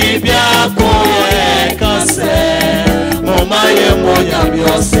yedi biako ye kase mama ye monyame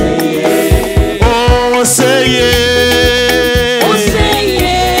oseye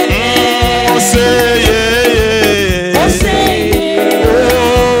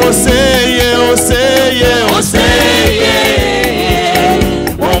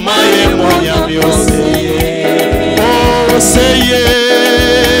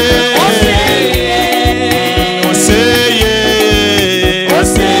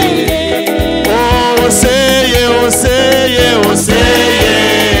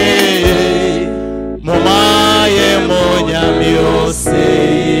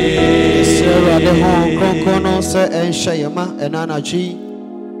hyɛ yɛn ma ɛna anadwo yi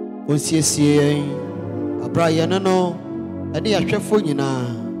ɔnsiesie yɛn abra yɛn no ɛne yɛhwɛfo nyinaa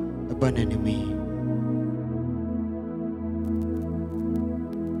ɛba n'anim yi.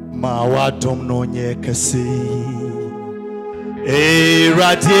 Ma wadom no nye kese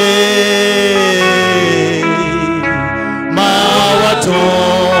Erade Ma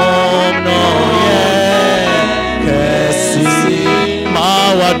wadom no nye kese Ma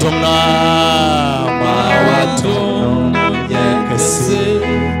wadom no nye kese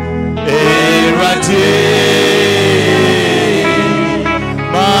Erade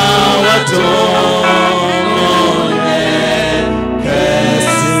Ma wadom no nye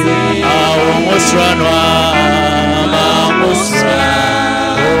kese Musranwa ma musra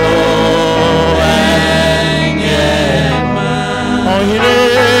oh enyema ohire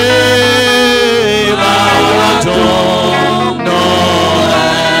ma wato no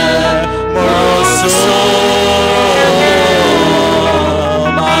moroso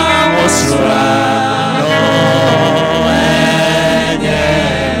ma musra no enyema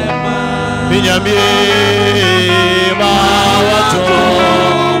binyami ma wato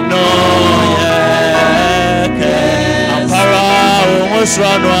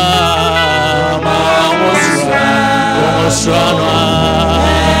Musranwa ma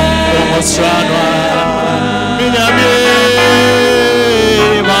musranwa minyami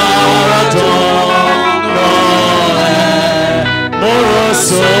ma wato no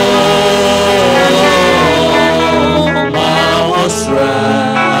moroso ma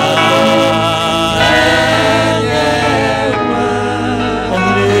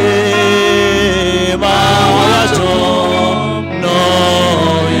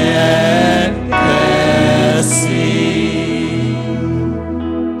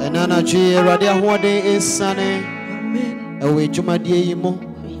Erade ahoɔden esane ɛwɔ adwumadie yi mu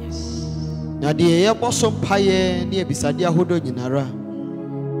na deɛ yɛbɔ so mpaeɛ ne ebisade ahodoɔ nyinara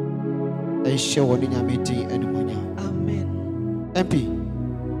ɛnhyɛ wɔ ne Nyame din animuonyam. Amen. MP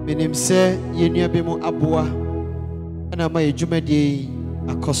menim sɛ yɛnnua bi mu aboa ɛna ma adwumadie yi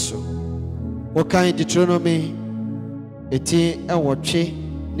akɔ so. Wɔkan Deuteronomy eti ɛwɔtwe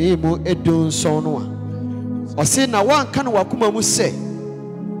na emu edunson no a ɔse na wanka no wakoma mu sɛ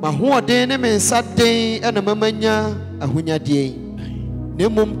mahoɔden ne me nsa den ɛna mamanya ahonyadeɛ na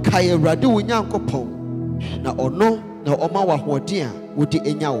mmom kae Awurade wo Nyankopɔn na ɔno na ɔma wahoɔden a wode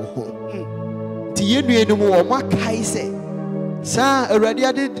anya wo ho. Nti yɛnnua no mu ɔmo akae sɛ saa Awurade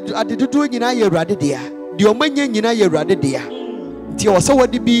ade dodoɔ nyinaa yɛ Awurade dea deɛ ɔmanya nyinaa yɛ Awurade dea nti ɔwɔ sɛ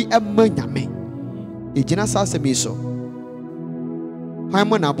wɔde bi ɛma Nyame. Ɛgyina saa asɛm yi so hwan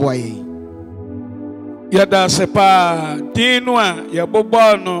mo na aboa yɛn Yada sepa dinu a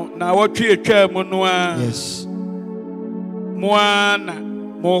yabobɔ no na wɔtwe etwa mu no a yes moana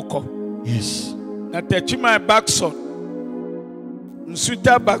moko yes na techima Backson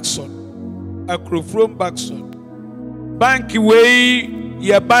Nsuta Backson Akrofrom Backson bank wei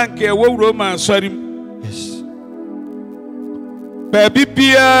ya bank e wo Roma asɔrim yes baby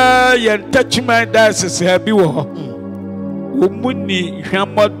bia ya techima diocese ha bi wɔ hɔ wo muni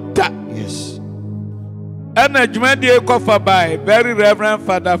hwamoda yes and a Jumadi Kofa by very Reverend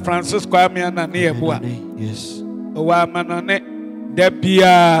Father Francis Kwame Ananiebua. Yes. Owa manone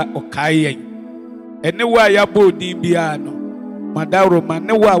debia okaye. Anywhere yabo ni biano. Madaro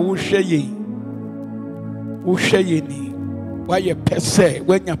manewa wusheye. Wusheye ni. Why ye pese,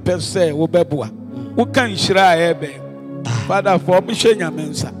 when ya pese, wobebua. Who can shira ebe? Father for Mishenya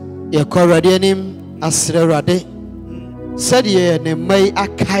Mensa. Ye corradianim asrerade. Said ye ne may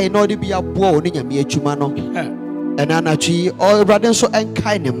akai no de be a boy in your mere chumano. And anachi or rather so and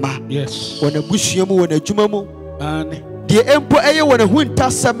kind ma. Yes. When a bushiamu when a jumamu. The emperor when a winter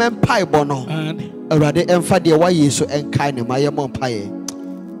semen pie bono. A rather emfa de why so and kind my mom pie.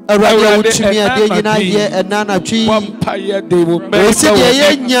 A rather to me a day in a year and nana tree. One pie they will make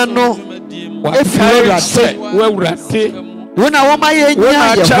a no. If you are when I want my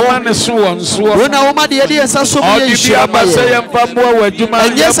chairman is so when I want my idea is so and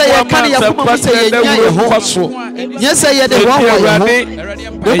yes, I can say yes, I had the one way.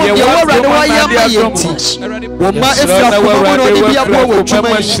 You already why you are if you are already be a boy,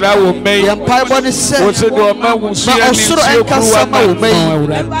 Empire one is said, also and Cassama,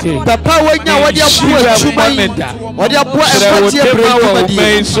 Papa, when you are what you are already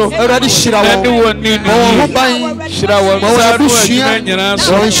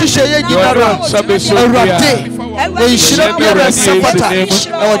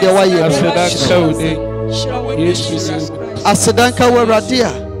Asadanka weradia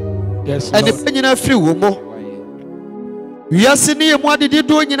and the penina free womo. We are seeing what did you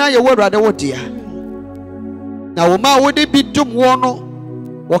do in your word, dear. na wo ma wo de bi dum wo no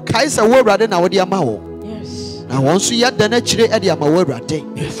wo kai sa wo awurade na wo de ama wo Yes. na won so ya da na kire e de ama wo awurade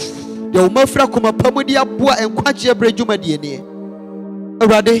de wo ma fra koma pamu de aboa enkwagye brejuma de ne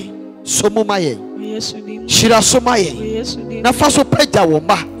awurade so mo ma ye Yes, we do. shira so ma ye Yes, we do. na fa so pagya wo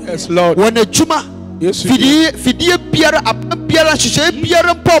ma Yes, Lord. wo na juma Yes, fidie biara apam biara hyehyɛ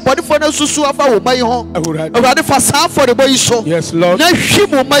biara mpa bɔdefo na susu afa wo ma yi ho awurade fa saa afɔrebɔ yi so Yes, Lord. na hwi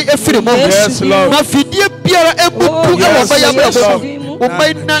mo ma efiri mo Yes, Lord. na fidie biara ebubu Oh, ɛwɔ yes, ba ya yes, brɛ Lord. mo wo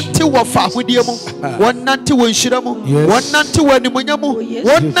ma nante wɔ fa ahodie mu wɔn nante wɔ nhyira mu wɔn nante wɔ animunya mu yes.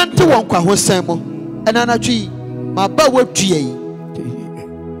 wɔn nante wɔ nkwahosan mu ɛna anadwo yi ma ba wadua yi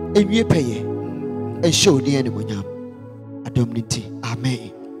enwie pɛyɛ ɛhyɛ odi animunyam adom ne ti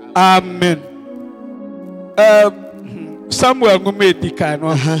amen. Amen. Samuel ngome edika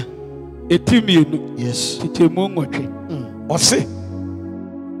no. Etimienu. Yes. Titemu ngotwe. Ose.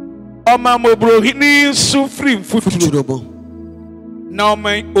 Oma mobrohini sufri mfuturo. Futurobo. Na oma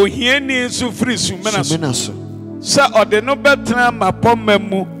ohiani sufri sumena so. Sumena so. Sa ode no betena mapoma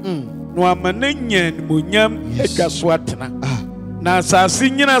mu. No amane nyan monyam edwa so atena. Na asase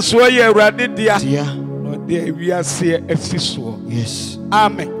nyina so ye awurade dia. Dia. No de wiase asiso. Yes.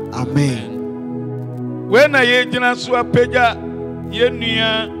 Amen. Amen. When I jina so apeja ye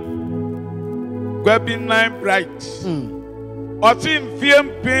nua Gwabi 9 bright. Oti mfie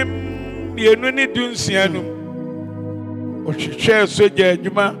mpem mienu ni dunsia no. Ohwehwe soja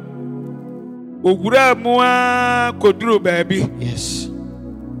adwuma. Ogura mu a koduro baabi. Yes.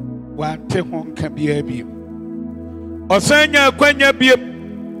 Wante ho nka bia bi. Osanya kwanya bia.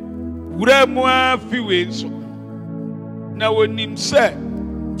 Wura mu a fiwe nso. Na wonim se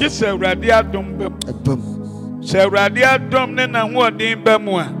Jese awurade adom bam. Se awurade adom ne na hoɔden bam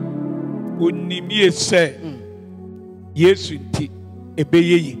a onimie sɛ Yesu nti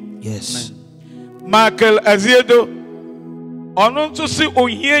ebeye yi. Yes. Michael Aziedo ɔno nso se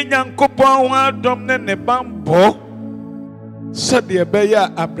ohie Nyankopɔn ho adom ne ne bambɔ sɛdeɛ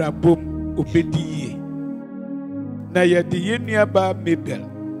ɛbɛyɛ abrabom obedi yie. Na yɛde yɛnua ba Mabel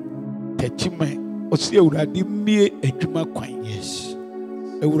tɛkyima ɔsi awurade mmie adwuma kwan. Yes.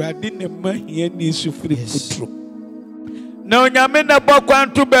 Awurade ne ma hia ni sufiri futuro. Na onyame na bɔ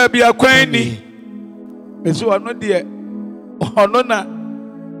kwan to baabi akwan ni. Meso ɔno deɛ ɔno na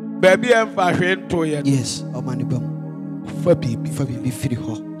baabi ɛmfa hwe nto yɛ. Yes. Ɔmane bam. Fa bibi firi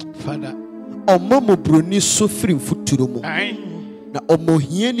hɔ. Father. Ɔma mo broni so firi futuro mu. Na ɔmo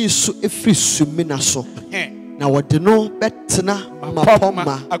hiani so efiri sumina so. Na wɔde no bɛtena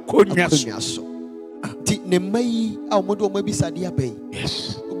mapɔma akonnwa so. Ti ne mai a ɔmo de ɔmo bisade abɛn.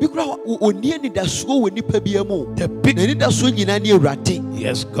 Yes. Obi kura oni ani da so wɔ nipa bia mu. Na ni da so nyina ne awurade.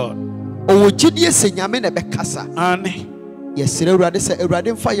 Yes, God. Ɔwɔ gyidie sɛ nyame na bɛkasa. Ane. Yɛsrɛ awurade sɛ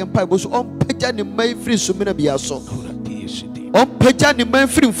awurade mfa yɛn mpaebɔ so ɔmpagya ne mai firi sumina bia so. Ɔmpagya ne mai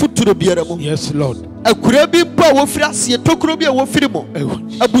firi futuro biara mu. Yes, Lord. Akura bi mpo a wɔfiri aseɛ tokuro bi a wɔfiri mu.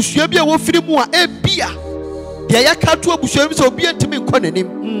 Abusua bi a wɔfiri mu a ebia deɛ yɛka to abusua bi sɛ obi ntumi nkɔ n'anim.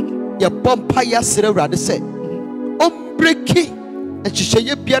 Yɛbɔ mpa yɛsrɛ awurade sɛ ɔmbreki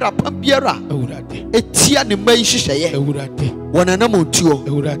nhyehyɛeɛ biara apam biara etia ne mma yi nhyehyɛeɛ wɔ nanam ntuo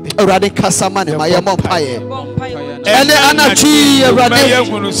awurade kasa ma ne ma yɛmmɔ mpaeɛ ɛne anatwi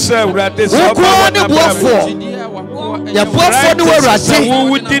awurade wokoo ne boafoɔ yɛboafoɔ ne wɔ awurade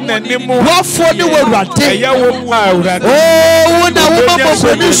boafoɔ ne wɔ awurade wo na woma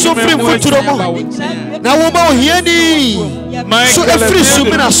mmɔbɔne so firi mfuturo mu na woma ohiani so efiri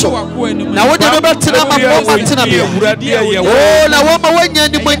sumina so na wode no bɛtena ma bɔma tena bia na woma wanya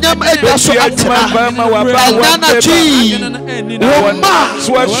nimonyam adwa so atena ɛna natwi woma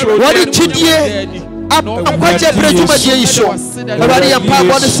wɔde gyidie akwagye berɛ dwumadie yi so awurade yɛ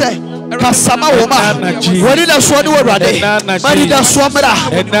mpaabɔ ne sɛ kasama woma wɔde da soɔ ne wɔ awurade made da soɔ mmra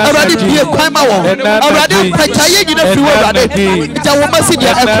awurade bie kwan ma wɔn awurade mpagya yɛ nyina firi wɔ awurade agya wo ma si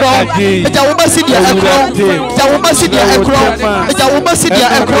deɛ ɛkorɔ agya wo ma si deɛ ɛkorɔ agya wo ma si deɛ ɛkorɔ agya wo ma si deɛ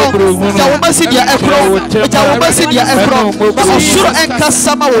ɛkorɔ agya wo ma si deɛ ɛkorɔ agya wo ma si deɛ ɛkorɔ ma ɔsoro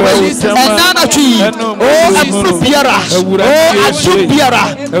ɛnkasa ma wɔn yi ɛna anatwi yi o ɛmuru biara o ado biara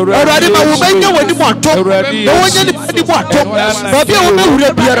awurade ma wo bɛnya wɔn anim ato na wɔnya nipa anim ato baabi a wɔbɛwura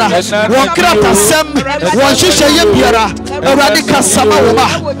biara wɔn kratasɛm wɔn hyehyɛeɛ biara awurade kasama wo ma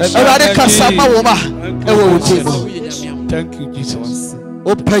awurade kasama wo ma ɛwɔ wo din mu. Thank you, Jesus.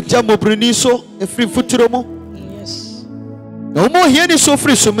 Opagya mmɔborɔni so efiri futuro mu na wɔn ohiani so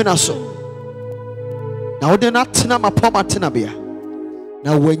firi sumina so na wɔde no atena mapɔm atena bea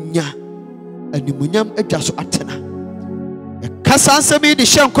na wɔanya animuonyam adwa so atena yɛkasa nsɛm yi de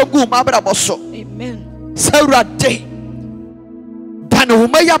hyɛ nkɔm gu ma abrabɔ so sɛ awurade da ne wo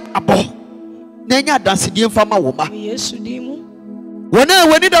ma yɛ abɔ Nenya dansidie mfama woma. Yesu dimu. Wana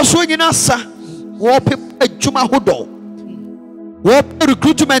wani da so nyina sa. Wo pe adwuma hodo. Wo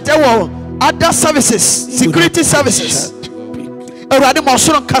recruitment other services, security services. Erade mo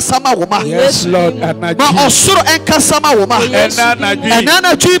soro nkasama woma. Yes, Lord. Ma osoro enkasama woma.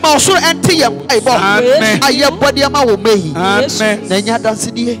 Enana tui ma osoro ente ye aibo. Aye body ma wo mehi. Amen. Nenya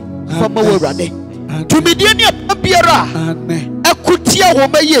dansidie mfama wo Erade. Tumidie ne biara. Amen. Akutia wo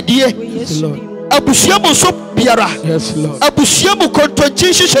maye die. Yes, Lord. Abusiamu so biara. Yes, Lord. Abusiamu kontonchi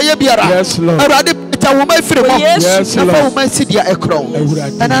hihye biara. Yes, Lord. Erade ta wo mai firi mo. Yes, Lord. Na wo mai sidia ekron.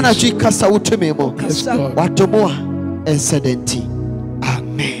 Enana tui kasa wotumi mo. Yes, Lord. Watomo a ensedenti.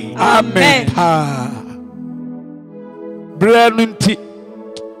 Amen. Amen. Brenunti.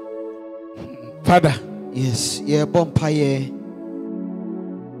 Father. Yes, ye bompaye.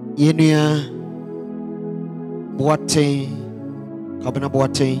 Yenua boate. Kabana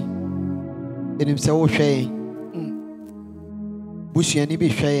boate. Enim se wo hwe. Busuani bi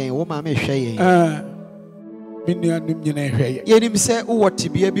hwe, wo ma me hwe. Minuanum nyina hwe. Yenim se wo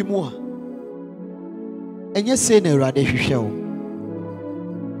tibia bi mu a. Enye se na Awurade hwehwe wo.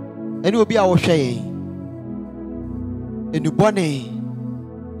 Eni obi a wo hwe yen. Enu bone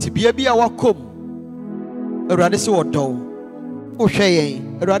tibia bi a wakom. Awurade se wo dɔ. Wo hwe yen.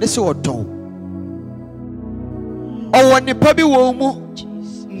 Awurade se wo dɔ. Owo nipa bi wo mu.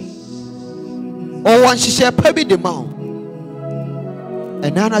 Owo nhihye pa bi de ma wo.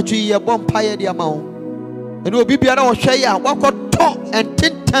 Enana twi ye bompa ye de ama wo. Eni obi bia na wo hwe ye a wakɔtɔ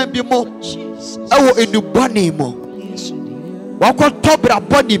ententan bi mo. Ewo enu bone mo. Wakɔtɔ bra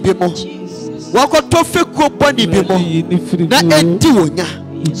bone bi mo. Wakɔtɔ fekuo bone bi mo. Na enti wonya.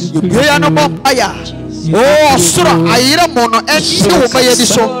 Ye ya no bompa ya. Oh, sura ayira mono enti wo maye di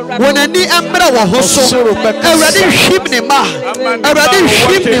so. Wonani emra wo ho so. Awurade hwim ne ma. Awurade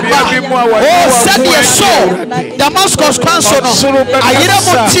hwim ne ma. Oh, said ye so. Damascus council no. Ayira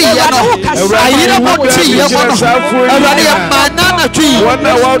mo ti ye no. Ayira mo ti ye mo no. Awurade ya manana twi. Wo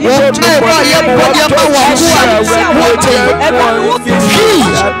tai wa ye bodi ma wo ho a. Wo te.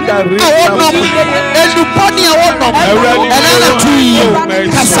 Awonom. Elu bodi awonom. Elana twi.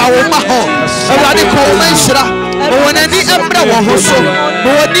 Kasa wo ma ho. Awurade ko Manshra, Wanani Embra Wahoso,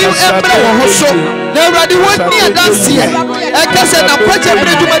 Wani Embra Wahoso, Neradi Wani Adansia, Ekasa na Pacha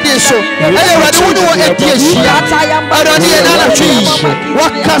Breduma Deso, Ayawadu Etia, Arani and Tree,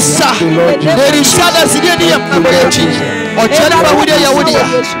 Wakasa, there is Sada Sidia Nabachi, or Chalaba Wudia.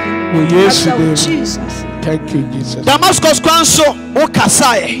 Yes, thank you, Jesus. Damascus Council,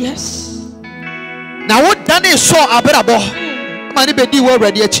 Wakasai. Yes. Now what Danny saw Abrabo, Mani Bedi were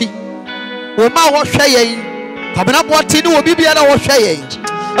ready. Woma wo hwe yen kabena boate ni obi bia na wo hwe yen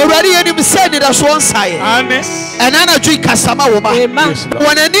awurade yenim se ni da so nsae amen enana dwi kasama woma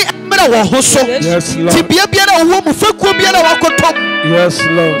wonani emra wo ho so ti bia bia na wo mu fekuo bia na wakotom yes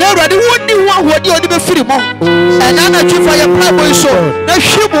lord na awurade woni wo ahodi oni be firi mo enana dwi fa ye plabo so na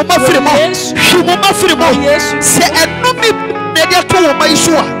hwimu ma firi mo hwimu ma firi mo se enumi na dia to wo mai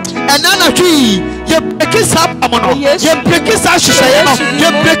so a enana dwi ye prekisa amono ye prekisa hyehyɛ no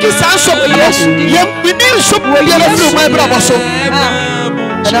ye prekisa so ye bini so bia na firi mo ebra boso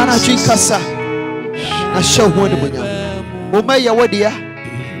enana dwi kasa na hyɛ ho ne bonya o ma ye wodia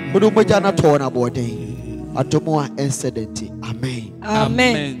wodo moja na to na boden atomo a incident amen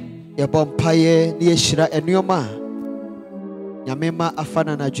amen ye bompaye ne ye hyira enuoma nyame ma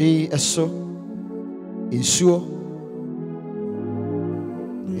afana na dwi eso ensuo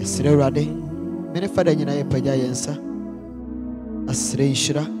esire urade mene fada nyina ye pagya yensa asire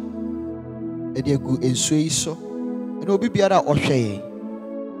nhyira ede agu ensuo yi so ene obi biara ohwe ye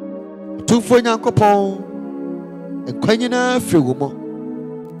tumfo nyankopɔn enkwanyina firi wo mo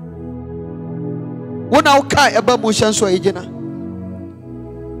wona wo ka eba mu hyanso egina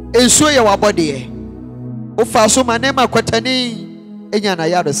ensuo ye wabode ye wo fa so manema kwatani enya na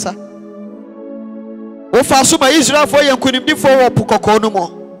yaresa wo fa so ma Israel fo ye nkunimdifo wo pokoko no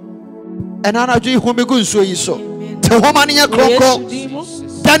mo enana dwi homigu nsuo yi so te homa ne nya kroko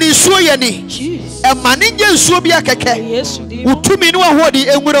dani nsuo ye ni emane nya nsuo bia keke utumi ne ahodi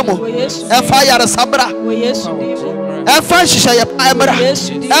enwura mo efa yaresa bra efa hihya ye pa emra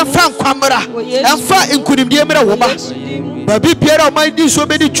efa nkwamra efa nkunimdie emra wo ba babi biara o mai di so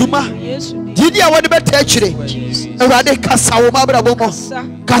be di twuma didi a wode beta akire awurade kasa wo mabra bomo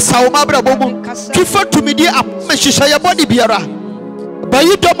kasa wo mabra bomo kifa tumidie apme hihya ye body biara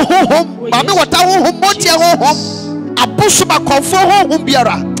bayi dom honhom mame wata honhom motia honhom abusuma konfo honhom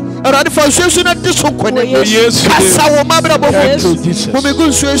biara awurade fa nsuo na de so nkone kasa wo mabra bomo mumigu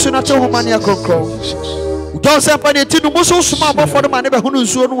nsuo na te homane akokro Johnson Paneti no muso suma abofo no ma ne be hunu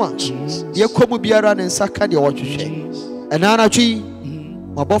nsuo no a ye komu biara ne nsaka de wohwehwe ena na twi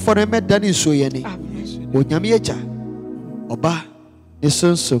abofo no meda ne nsuo ye ne onyame agya oba ne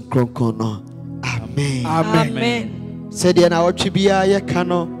sonson kronkron no amen Amen. said ye na wotwe bia ye ka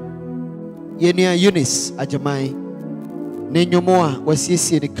no ye nua Eunice ajaman ne nyomo a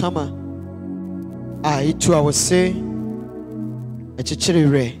wasiesie ne kama a itu a wose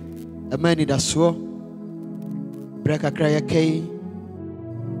echichirere amani daso braka kraya kai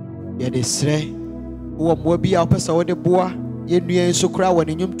ye de sre wo mo bia opesa wo de boa ye nua enso kra wo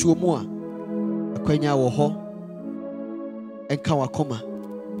ne nyumtuo mu a akwanya wo ho enka wakoma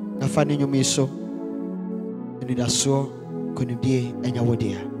na fa ne nyum iso ni daso konibie enya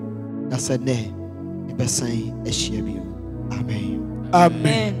wodia na sene ibesan ehia bio amen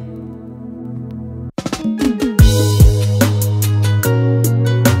Amen.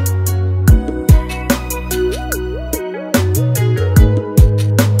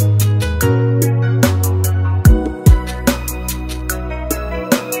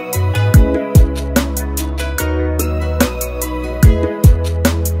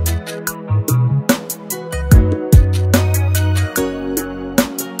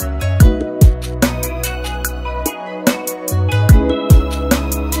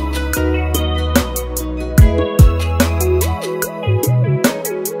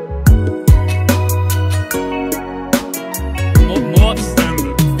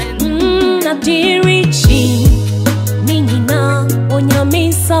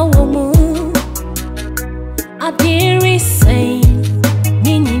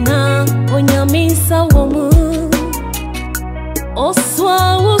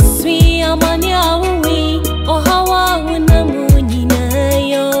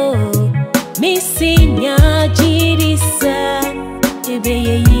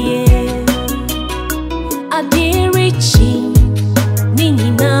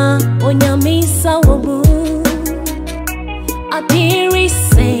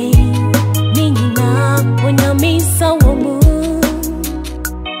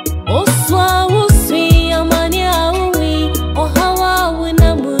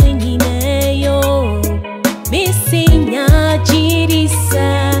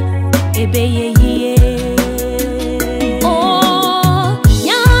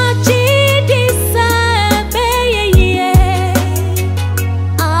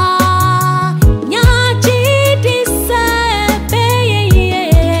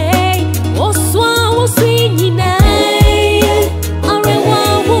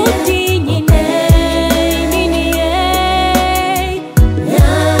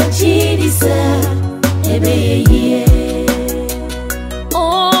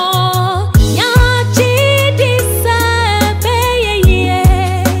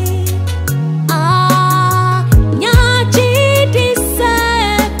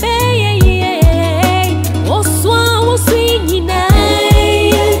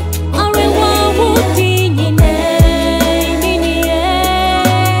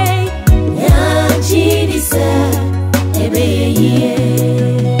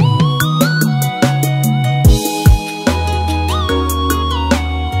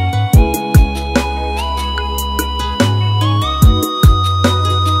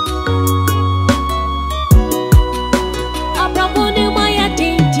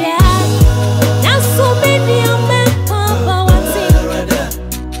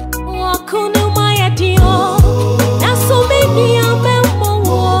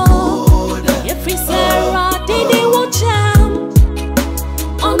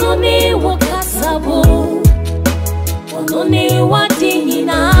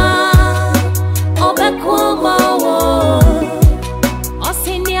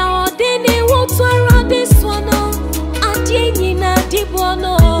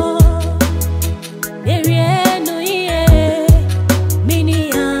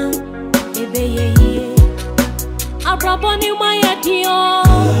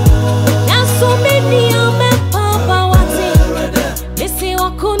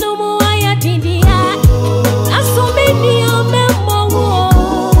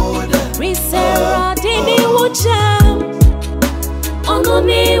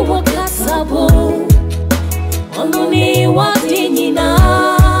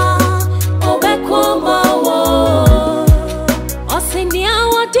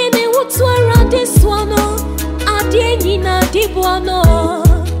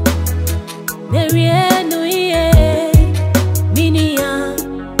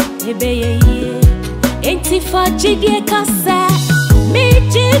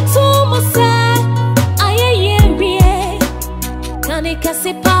 Kani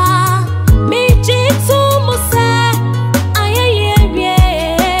kasipa, mi jitu